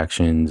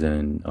interactions,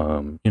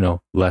 and,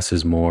 less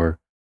is more,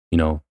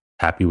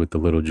 happy with the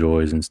little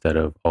joys instead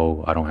of,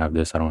 oh, I don't have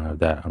this, I don't have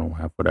that, I don't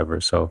have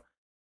whatever. So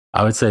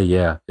I would say,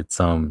 yeah,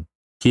 it's,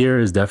 here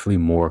is definitely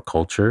more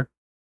culture,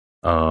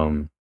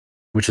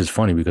 which is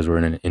funny because we're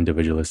in an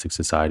individualistic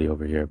society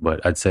over here.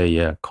 But I'd say,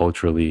 yeah,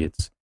 culturally,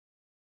 it's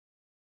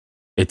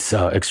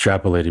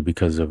extrapolated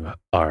because of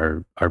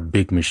our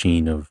big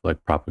machine of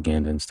like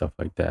propaganda and stuff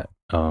like that.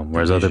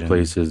 Whereas other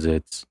places,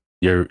 it's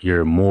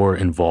you're more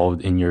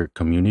involved in your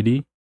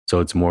community, so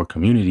it's more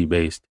community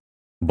based,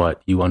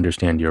 but you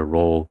understand your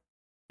role,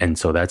 and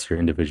so that's your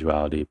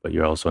individuality. But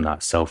you're also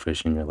not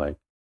selfish, and you're like,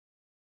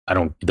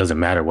 it doesn't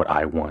matter what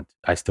I want.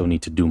 I still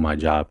need to do my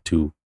job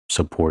to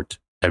support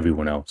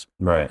everyone else.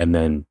 Right. And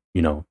then,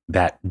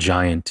 that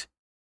giant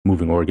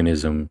moving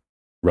organism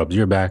rubs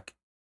your back,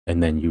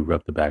 and then you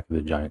rub the back of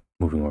the giant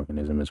moving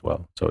organism as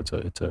well. So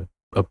it's a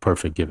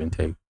perfect give and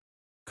take.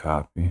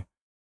 Copy.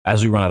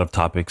 As we run out of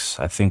topics,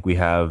 I think we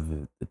have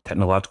the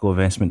technological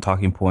advancement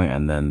talking point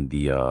and then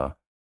the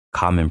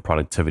common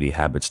productivity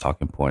habits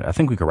talking point. I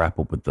think we could wrap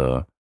up with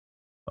the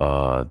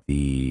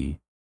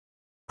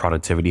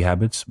productivity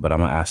habits, but I'm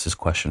gonna ask this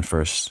question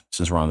first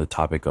since we're on the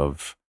topic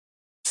of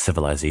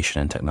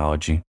civilization and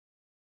technology.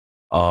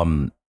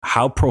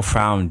 How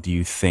profound do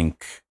you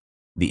think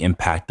the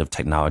impact of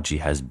technology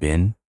has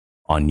been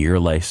on your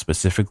life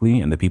specifically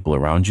and the people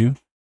around you?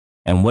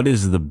 And what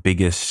is the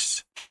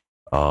biggest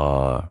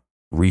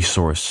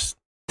resource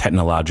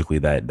technologically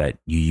that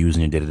you use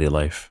in your day-to-day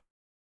life?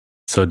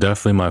 So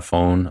definitely my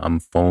phone. I'm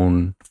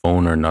phone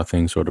or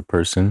nothing sort of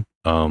person.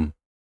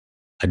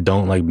 I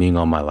don't like being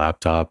on my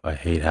laptop. I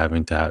hate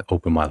having to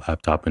open my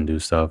laptop and do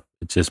stuff.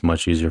 It's just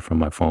much easier from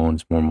my phone.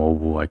 It's more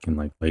mobile. I can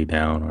like lay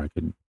down, or I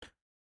could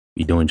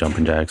be doing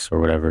jumping jacks or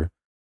whatever.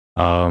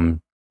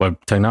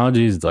 But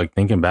technology is like,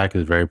 thinking back,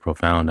 is very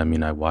profound. I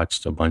mean, I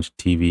watched a bunch of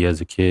TV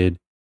as a kid.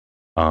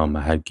 I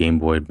had Game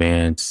Boy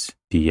Advance,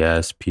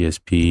 DS,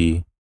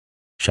 PSP.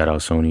 Shout out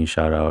Sony,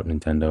 shout out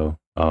Nintendo.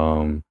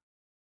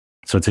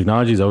 So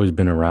technology's always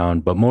been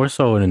around, but more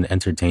so in an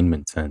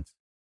entertainment sense.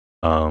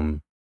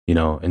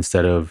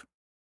 Instead of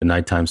the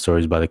nighttime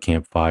stories by the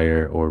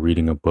campfire or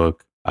reading a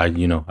book,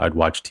 I'd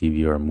watch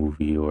TV or a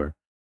movie, or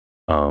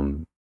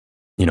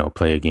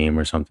play a game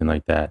or something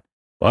like that.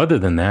 But other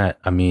than that,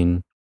 I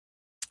mean,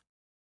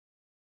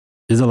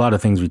 there's a lot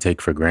of things we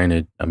take for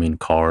granted. I mean,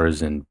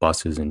 cars and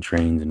buses and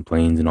trains and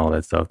planes and all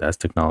that stuff. That's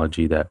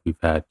technology that we've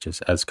had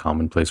just as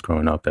commonplace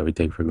growing up that we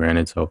take for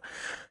granted. So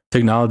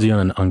technology on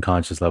an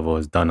unconscious level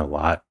has done a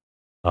lot.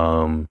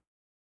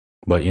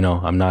 But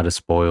I'm not a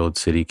spoiled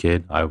city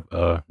kid.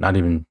 Not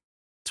even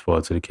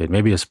spoiled city kid,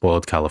 maybe a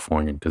spoiled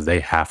Californian, because they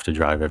have to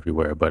drive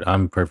everywhere. But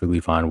I'm perfectly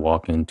fine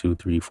walking 2,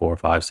 3, 4,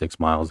 5, 6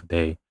 miles a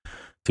day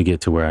to get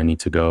to where I need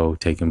to go,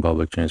 taking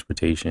public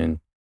transportation,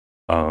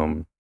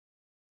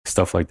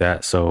 stuff like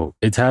that. So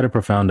it's had a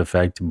profound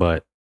effect.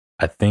 But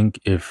I think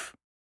if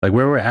like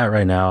where we're at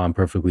right now, I'm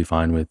perfectly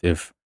fine with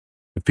if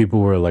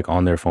people were like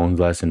on their phones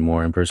less and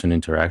more in-person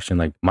interaction.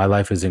 Like, my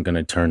life isn't going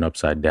to turn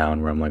upside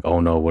down where I'm like, oh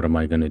no, what am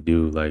I going to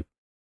do? Like,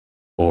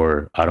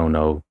 or I don't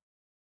know,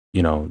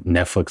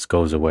 Netflix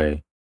goes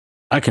away.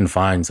 I can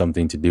find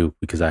something to do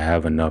because I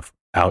have enough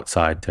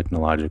outside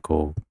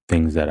technological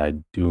things that I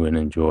do and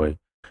enjoy.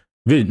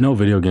 No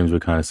video games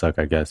would kind of suck,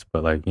 I guess,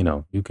 but like,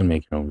 you can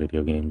make your own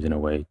video games in a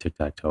way,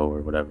 tic-tac-toe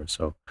or whatever.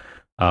 So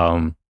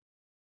I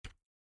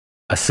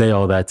say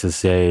all that to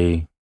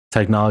say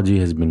technology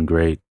has been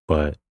great,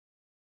 but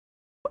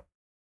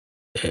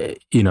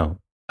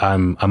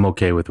I'm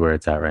okay with where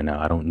it's at right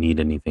now. I don't need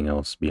anything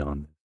else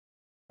beyond this.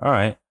 All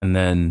right. And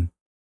then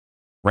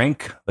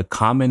rank the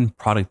common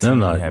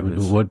productivity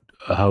habits.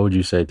 How would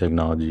you say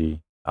technology?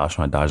 I was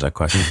trying to dodge that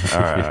question. All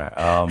right.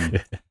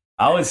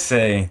 I would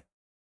say,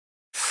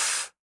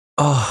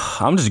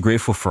 I'm just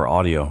grateful for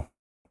audio.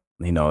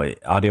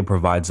 Audio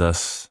provides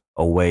us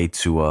a way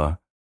to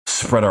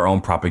spread our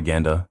own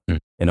propaganda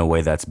in a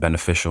way that's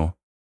beneficial.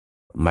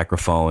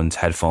 Microphones,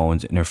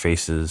 headphones,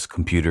 interfaces,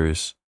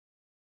 computers.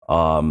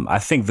 I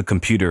think the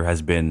computer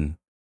has been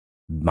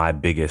my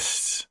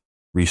biggest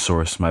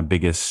resource, my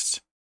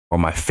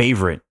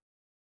favorite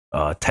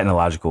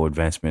technological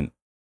advancement.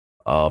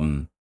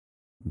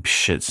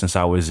 Since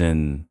I was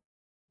when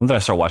did I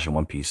start watching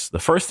One Piece? The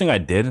first thing I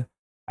did,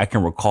 I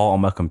can recall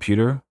on my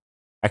computer.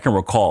 It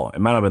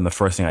might have been the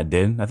first thing I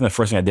did. I think the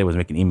first thing I did was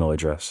make an email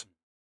address.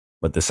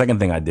 But the second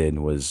thing I did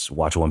was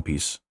watch One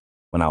Piece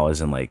when I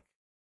was in like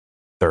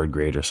 3rd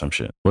grade or some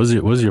shit. What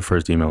was your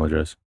first email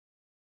address?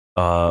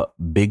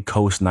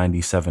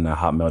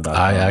 bigcoast97@hotmail.com.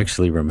 I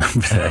actually remember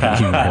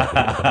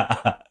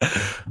that.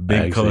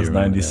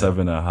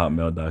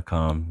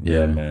 bigcoast97@hotmail.com.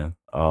 Yeah, man.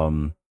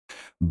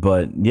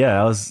 But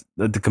yeah,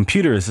 the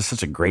computer is just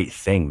such a great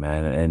thing,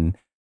 man. And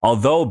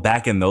although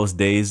back in those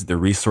days, the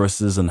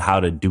resources and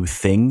how to do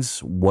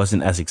things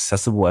wasn't as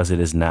accessible as it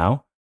is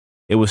now,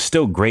 it was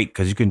still great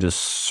because you can just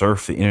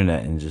surf the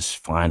internet and just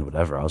find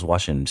whatever. I was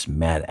watching this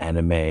mad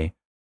anime.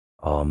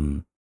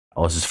 I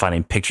was just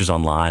finding pictures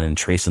online and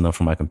tracing them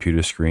from my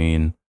computer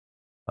screen.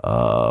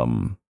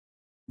 And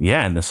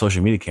then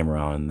social media came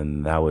around, and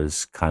then that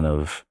was kind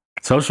of...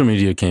 Social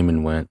media came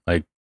and went.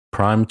 Like,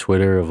 prime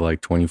Twitter of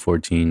like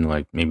 2014,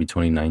 like maybe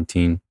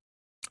 2019, it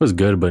was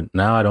good, but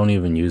now I don't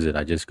even use it.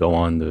 I just go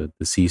on the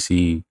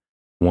CC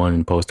one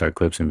and post our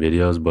clips and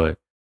videos, but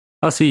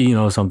I'll see,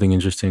 something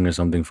interesting or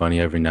something funny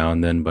every now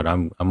and then, but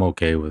I'm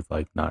okay with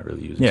like not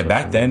really using it. Yeah,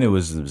 back then it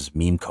was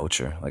meme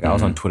culture. Like, I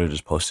was on Twitter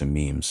just posting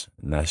memes,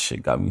 and that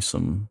shit got me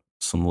some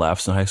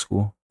laughs in high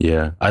school.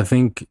 Yeah, I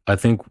think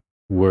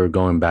we're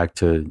going back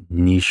to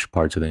niche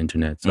parts of the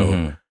internet.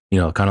 So,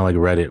 kind of like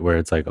Reddit, where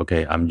it's like,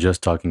 okay, I'm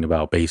just talking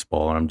about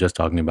baseball, or I'm just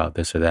talking about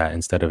this or that,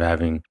 instead of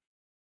having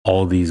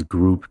all these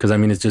groups. Because I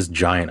mean, it's just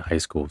giant high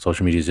school.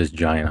 Social media is just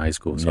giant high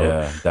school. So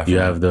yeah, definitely. You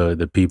have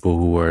the people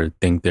who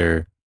think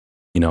they're,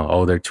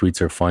 their tweets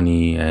are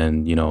funny,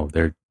 and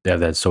they have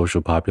that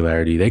social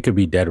popularity. They could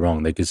be dead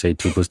wrong. They could say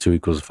 2 + 2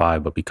 =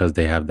 5, but because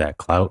they have that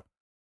clout,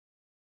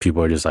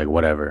 people are just like,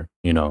 whatever,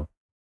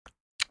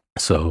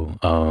 So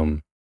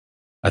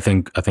I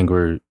think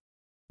we're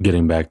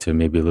getting back to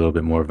maybe a little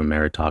bit more of a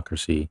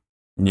meritocracy,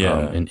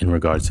 in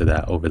regards to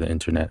that over the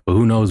internet. But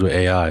who knows with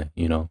AI,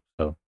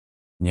 So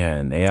yeah,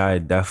 and AI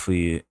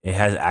definitely, it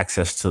has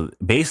access to,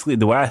 basically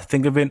the way I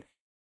think of it,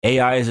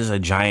 AI is just a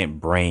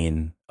giant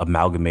brain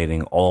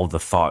amalgamating all the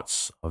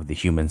thoughts of the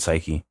human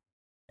psyche.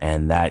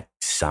 And that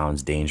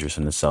sounds dangerous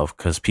in itself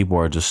because people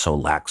are just so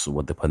lax with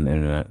what they put on the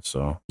internet.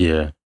 So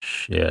yeah.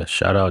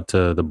 Shout out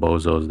to the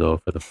bozos though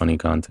for the funny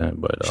content,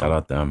 but shout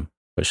out them.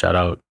 But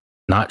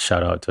not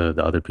shout out to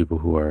the other people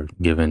who are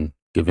given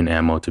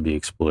ammo to be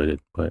exploited.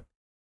 But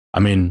I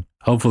mean,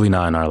 hopefully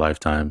not in our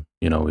lifetime.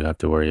 We have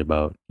to worry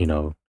about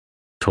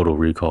Total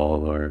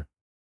Recall or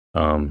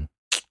um,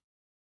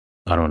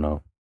 I don't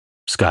know,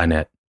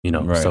 Skynet,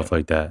 Right. stuff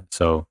like that.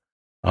 So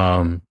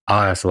I'll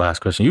ask the last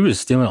question. You were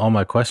just stealing all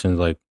my questions.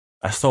 Like,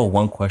 I stole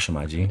one question,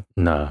 my G.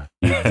 nah,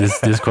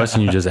 this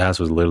question you just asked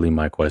was literally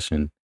my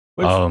question.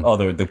 Which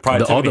the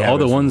productivity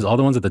habits. All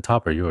the ones at the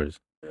top are yours.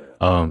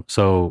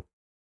 So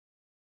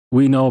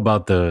we know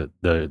about the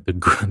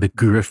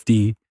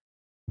grifty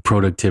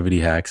productivity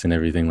hacks and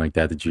everything like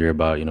that you hear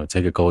about.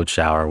 Take a cold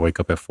shower, wake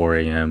up at 4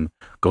 a.m.,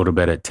 go to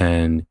bed at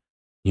 10.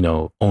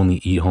 Only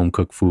eat home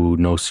cooked food,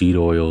 no seed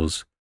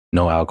oils,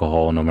 no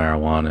alcohol, no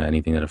marijuana,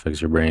 anything that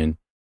affects your brain.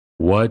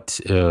 What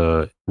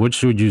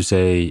should you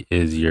say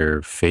is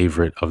your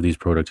favorite of these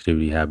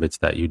productivity habits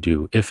that you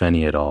do, if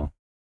any at all?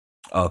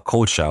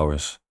 Cold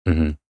showers.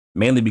 Mm-hmm.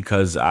 Mainly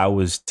because I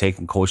was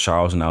taking cold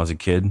showers when I was a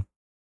kid.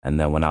 And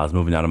then when I was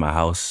moving out of my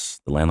house,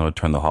 the landlord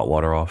turned the hot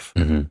water off.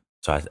 Mm-hmm.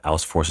 So I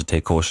was forced to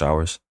take cold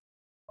showers.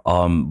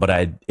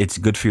 But it's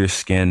good for your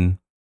skin.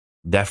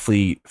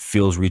 Definitely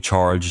feels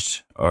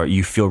recharged, or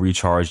you feel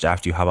recharged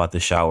after you hop out the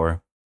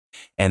shower.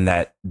 And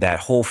that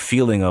whole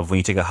feeling of when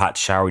you take a hot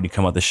shower and you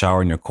come out the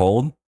shower and you're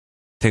cold,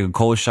 take a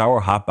cold shower,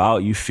 hop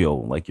out, you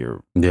feel like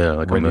you're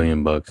like ready,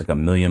 $1,000,000. like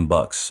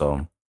 $1,000,000.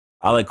 So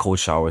I like cold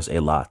showers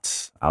a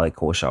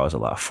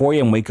lot. 4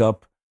 a.m. wake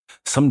up.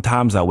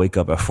 Sometimes I wake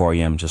up at 4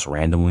 a.m. just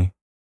randomly,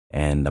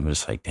 and I'm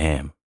just like,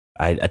 damn.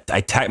 I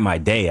tap my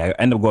day. I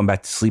end up going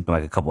back to sleep in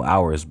like a couple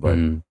hours, but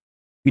you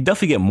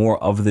definitely get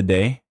more of the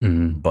day.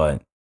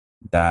 But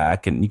you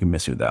can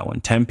miss me with that one.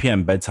 10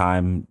 p.m.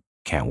 bedtime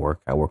can't work.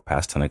 I work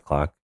past 10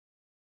 o'clock.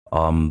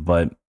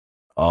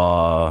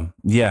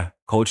 Yeah,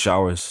 cold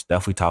showers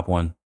definitely top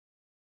one.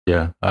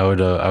 Yeah, I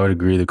would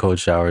agree. The cold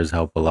showers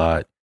help a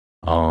lot.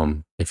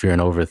 If you're an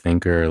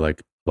overthinker,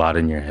 like a lot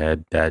in your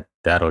head,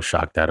 that'll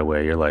shock that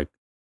away. You're like,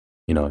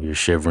 you're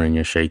shivering,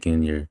 you're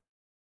shaking, you're,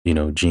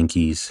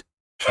 jinkies.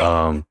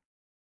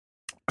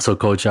 So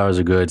cold showers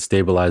are good,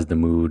 stabilize the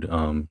mood.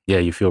 Yeah,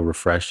 you feel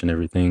refreshed and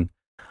everything.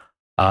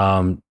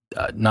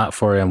 Not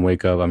 4 a.m.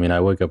 wake up. I mean, I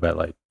wake up at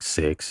like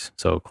 6,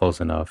 so close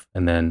enough.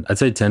 And then I'd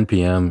say 10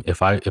 p.m.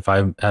 If I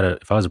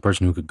was a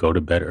person who could go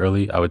to bed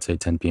early, I would say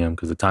 10 p.m.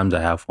 because the times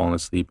I have fallen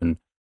asleep and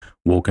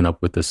woken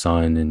up with the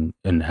sun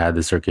and had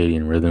the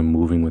circadian rhythm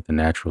moving with the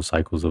natural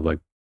cycles of like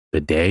the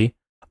day.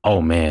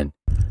 Oh man,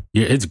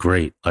 it's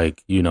great.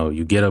 Like,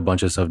 you get a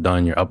bunch of stuff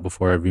done. You're up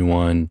before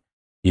everyone,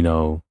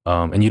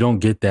 and you don't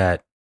get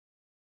that.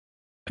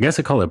 I guess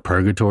I call it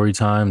purgatory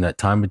time, that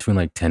time between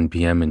like 10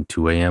 p.m. and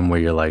 2 a.m.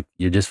 where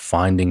you're just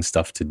finding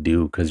stuff to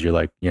do because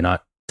you're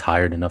not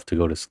tired enough to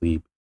go to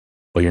sleep,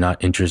 but you're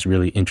not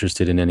really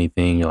interested in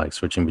anything. You're like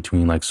switching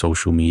between like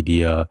social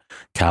media,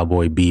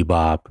 Cowboy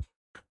Bebop,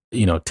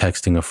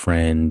 texting a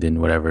friend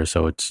and whatever.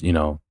 So it's,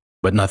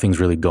 but nothing's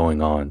really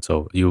going on.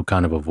 So you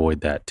kind of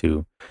avoid that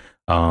too.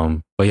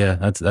 But yeah,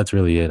 that's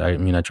really it. I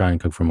mean, I try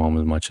and cook from home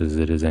as much as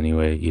it is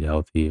anyway, eat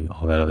healthy,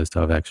 all that other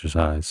stuff,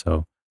 exercise.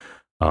 So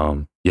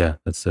yeah,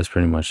 that's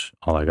pretty much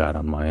all I got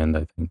on my end,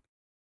 I think.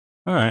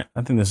 All right.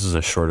 I think this is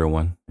a shorter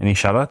one. Any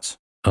shout outs?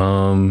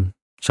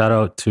 Shout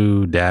out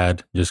to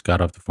Dad. Just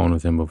got off the phone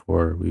with him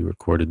before we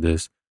recorded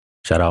this.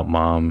 Shout out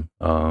Mom.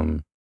 I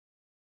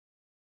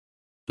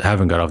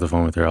haven't got off the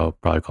phone with her. I'll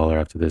probably call her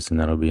after this, and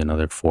that'll be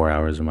another 4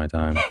 hours of my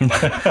time.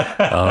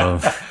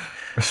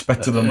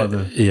 Respect to the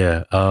mother.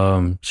 Yeah.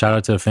 Shout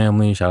out to the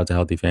family. Shout out to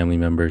healthy family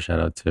members. Shout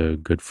out to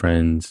good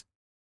friends.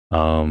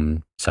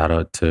 Shout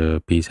out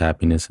to peace,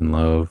 happiness, and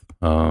love.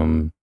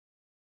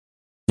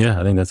 Yeah,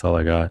 I think that's all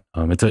I got.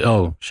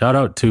 Shout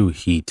out to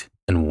heat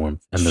and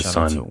warmth and the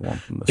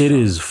sun. It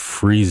is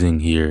freezing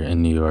here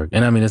in New York,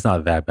 and I mean it's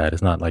not that bad.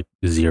 It's not like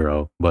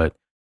 0, but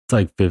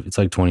it's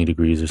like 20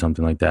 degrees or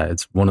something like that.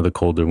 It's one of the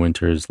colder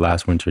winters.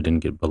 Last winter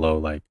didn't get below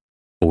like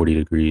 40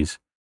 degrees,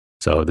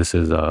 so this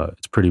is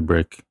it's pretty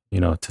brick,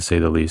 to say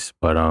the least.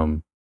 But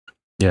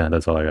yeah,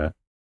 that's all I got.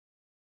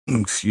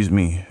 Excuse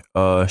me.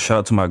 Shout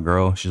out to my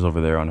girl. She's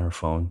over there on her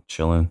phone,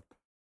 chilling.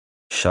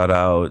 Shout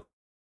out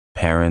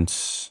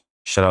parents.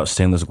 Shout out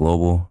Stainless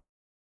Global.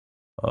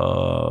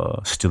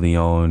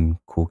 Stilleon,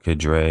 Cool Kid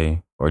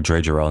Dre, or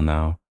Dre Jarrell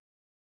now.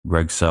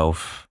 Greg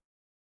Self.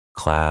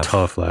 Clav.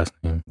 Tough last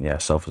name. Yeah,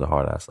 Self is a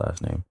hard ass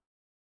last name.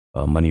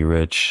 Money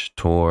Rich,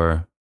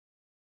 Tor.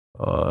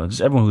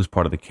 Just everyone who's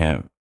part of the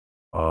camp.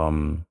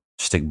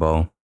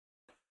 Stickbo.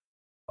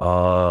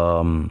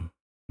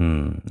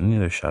 Any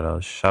other shout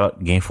outs? Shout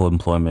out Gainful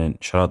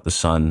Employment. Shout out The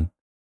Sun.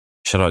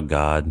 Shout out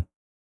God.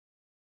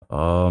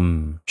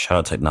 Shout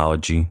out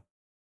Technology.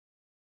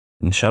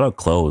 And shout out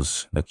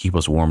clothes that keep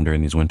us warm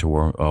during these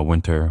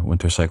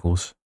winter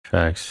cycles.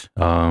 Facts.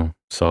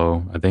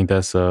 So I think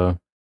that's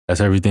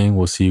everything.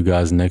 We'll see you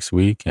guys next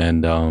week,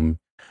 and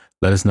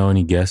let us know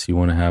any guests you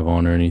want to have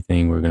on or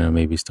anything. We're gonna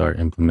maybe start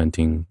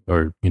implementing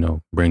or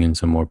bringing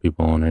some more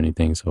people on or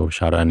anything. So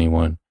shout out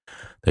anyone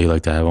that you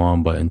like to have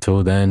on. But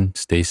until then,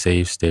 stay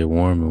safe, stay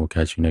warm, and we'll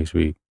catch you next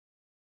week.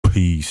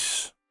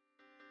 Peace.